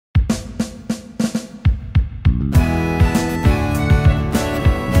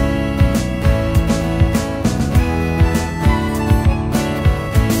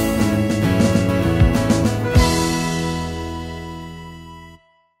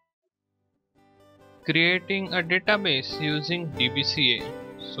Creating a database using DBCA.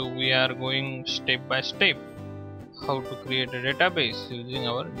 So we are going step by step how to create a database using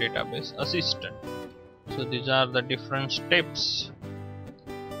our database assistant. So these are the different steps.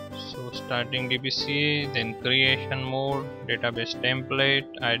 So starting DBCA, then creation mode, database template,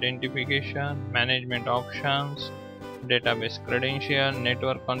 identification, management options, database credential,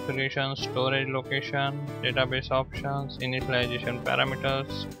 network configuration, storage location, database options, initialization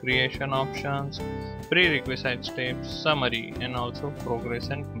parameters, creation options, prerequisite steps, summary, and also progress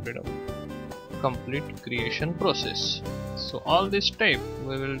and complete creation process. So all these steps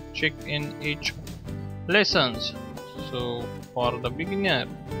we will check in each lessons. So for the beginner,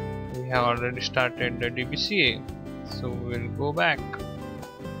 we have already started the DBCA, so we will go back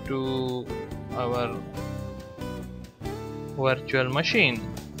to our virtual machine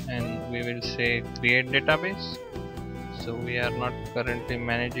and we will say create database. So we are not currently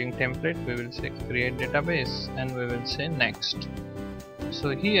managing template, we will say create database and we will say next. So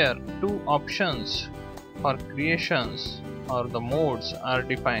here two options for creations or the modes are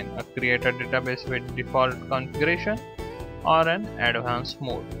defined: a create a database with default configuration or an advanced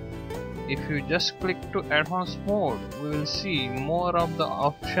mode. If you just click to advanced mode, we will see more of the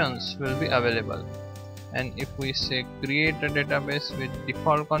options will be available. And if we say create a database with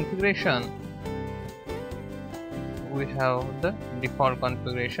default configuration, we have the default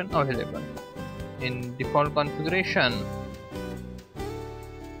configuration available. In default configuration,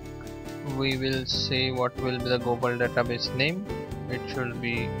 we will say what will be the global database name. It should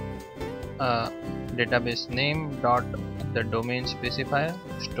be database name dot the domain specifier.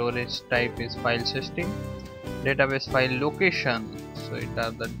 Storage type is file system. Database file location, so it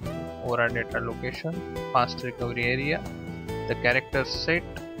are the ORA data location. Fast recovery area, the character set,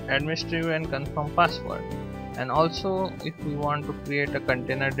 administrative and confirm password. And also if we want to create a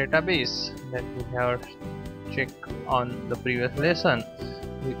container database that we have checked on the previous lesson,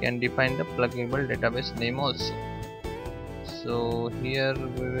 we can define the pluggable database name also. So here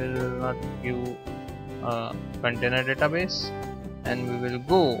we will not give a container database and we will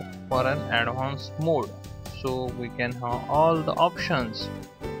go for an advanced mode, so we can have all the options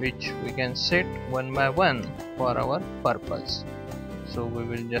which we can set one by one for our purpose. So we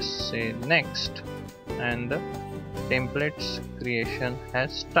will just say next and the templates creation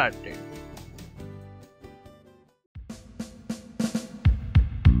has started.